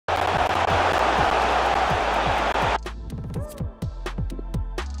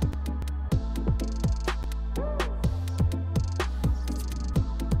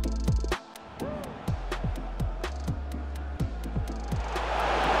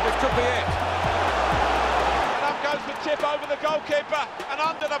could be it. And up goes the chip over the goalkeeper, and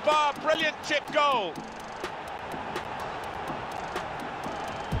under the bar, brilliant chip goal.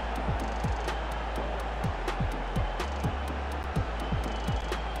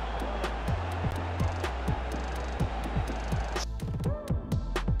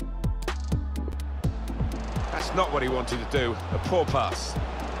 That's not what he wanted to do, a poor pass.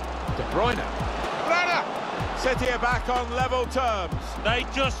 De Bruyne. Granero! City are back on level terms. They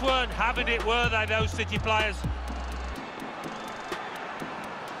just weren't having it, were they, those City players?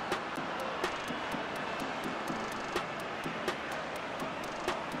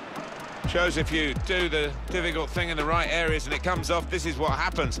 Shows if you do the difficult thing in the right areas and it comes off, this is what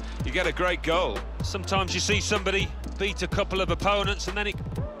happens. You get a great goal. Sometimes you see somebody beat a couple of opponents and then it...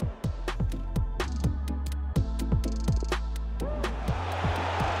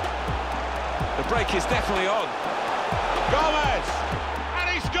 The break is definitely on. Gomez! And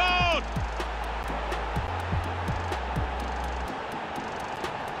he scored!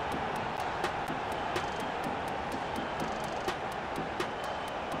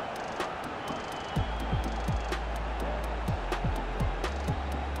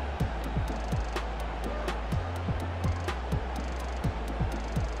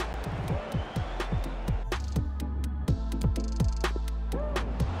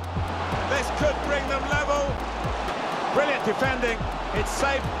 This could bring them level. Brilliant defending. It's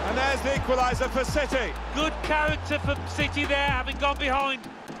safe, and there's the equaliser for City. Good character for City there, having gone behind.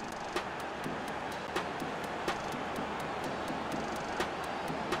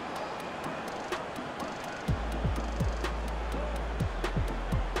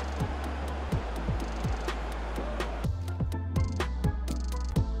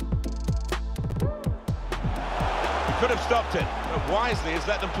 He could have stopped it, but wisely has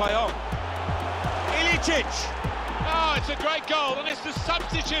let them play on. Ilicic! Oh, it's a great goal, and it's the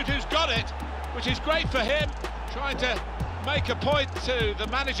substitute who's got it, which is great for him, trying to make a point to the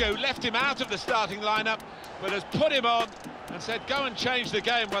manager who left him out of the starting lineup, but has put him on and said, go and change the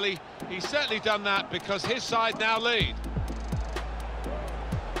game. Well, he's certainly done that because his side now lead.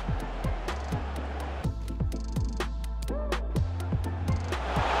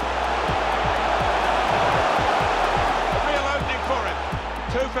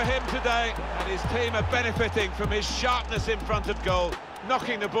 Two for him today, and his team are benefiting from his sharpness in front of goal,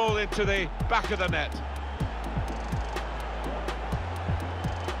 knocking the ball into the back of the net.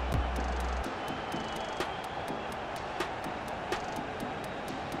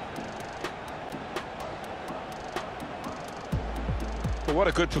 But what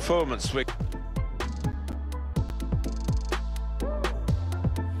a good performance.